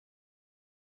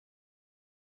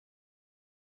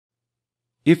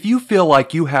If you feel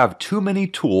like you have too many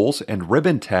tools and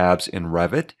ribbon tabs in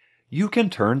Revit, you can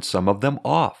turn some of them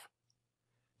off.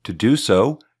 To do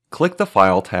so, click the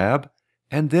File tab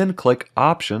and then click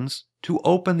Options to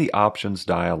open the Options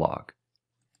dialog.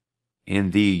 In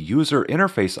the User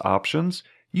Interface options,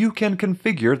 you can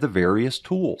configure the various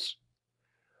tools.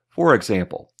 For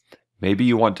example, maybe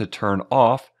you want to turn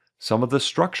off some of the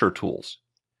structure tools.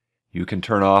 You can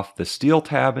turn off the Steel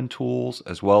tab in Tools,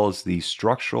 as well as the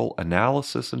Structural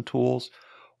Analysis in Tools,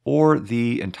 or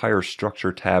the entire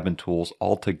Structure tab in Tools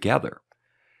altogether.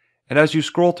 And as you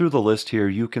scroll through the list here,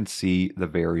 you can see the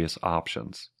various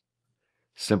options.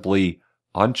 Simply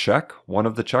uncheck one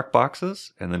of the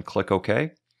checkboxes and then click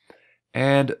OK,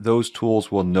 and those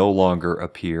tools will no longer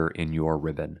appear in your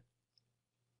ribbon.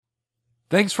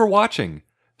 Thanks for watching.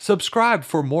 Subscribe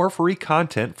for more free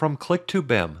content from Click to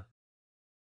BIM.